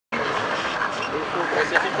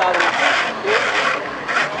Você ficava.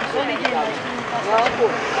 Não, pô.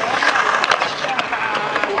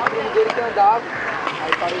 O primo dele que andava.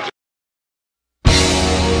 Aí parou de.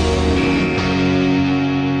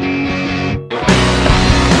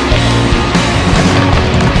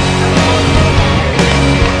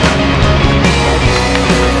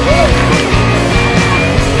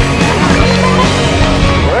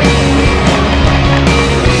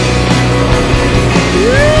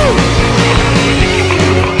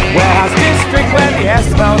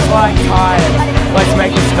 Smells like tires. Let's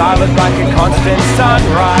make the sky look like a constant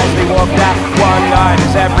sunrise. We walked that one night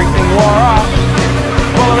as everything wore off,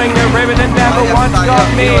 following the river that never once got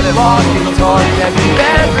me lost. In toys and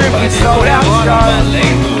bedroom we sold out shows,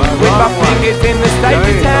 with my fingers in the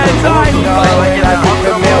stapled hands I know. And I took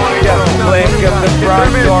the milk, the flick of the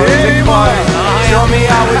front door as it closed. Show me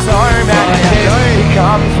I was home and it just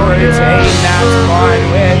becomes routine. That's fine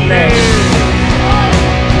with me.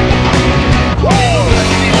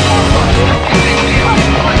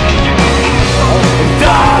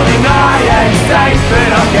 Darling, I ain't safe, but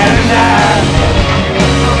I'm getting there.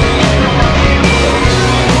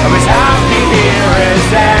 I'm as happy here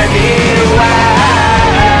as anywhere.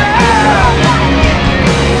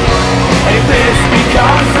 And if this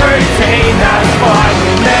becomes routine, that's fine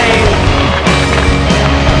with me.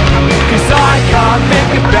 'Cause I can't think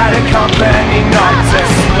of better company not to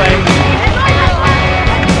sleep.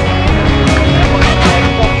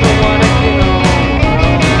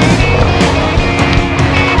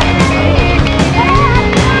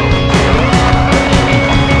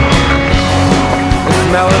 The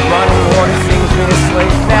smell of running water sings me to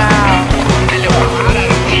sleep now.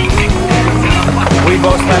 We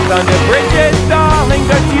both slept under bridges, darling,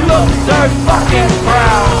 don't you look so fucking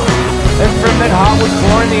proud? And from that heart was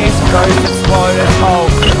born, the East Coast exploded whole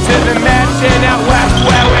to the mansion out west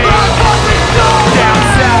where we down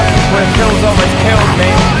south where the hills almost killed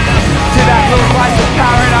me. To that little slice of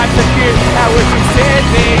paradise of you out which in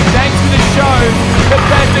Sydney. Thanks for the show, the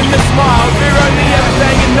beds and the smiles. We rode the other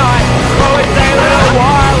day at night. Oh, it's a little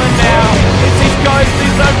while and now it's his ghost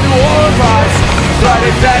who's up to all of us. But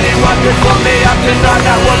if anyone could put me up tonight,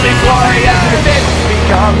 that would be glorious. And if it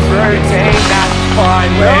becomes routine, that's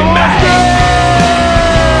fine with me.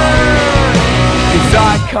 'Cause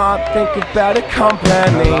I can't think of better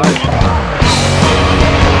company.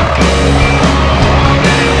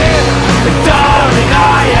 Darling,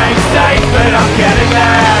 I ain't safe, but I'm getting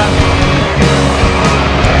there.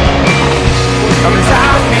 I'm as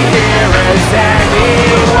happy here as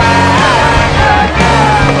anywhere.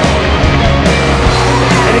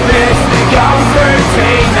 And if this becomes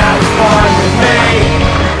routine, that's fine with me.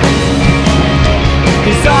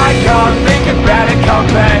 'Cause I can't think of better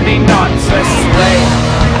company not to sleep.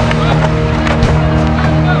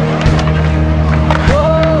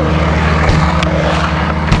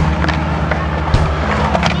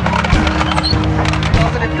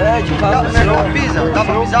 Você não pisa? Dá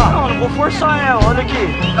pra pisar? Não, não vou forçar ela, olha aqui.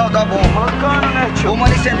 Não, tá bom. Mancando, né, tio? Vamos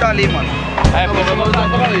ali sentar ali, mano. É, porque eu vou botar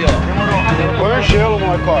pra ali, ó. Põe o gelo,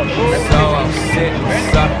 molecote. So I'm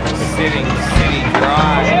sitting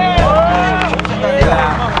dry.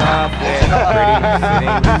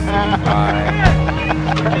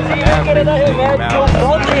 Querer dar remédio,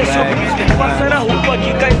 ontem subi passando a rua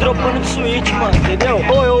aqui, cai dropando de suíte, mano, entendeu?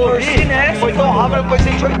 Pô, eu ouvi, né? Foi tão rápido, eu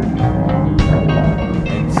comecei a chorar.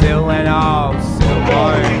 Until and all, so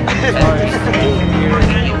hard,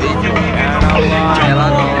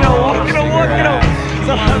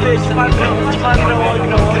 Não, só de padrão,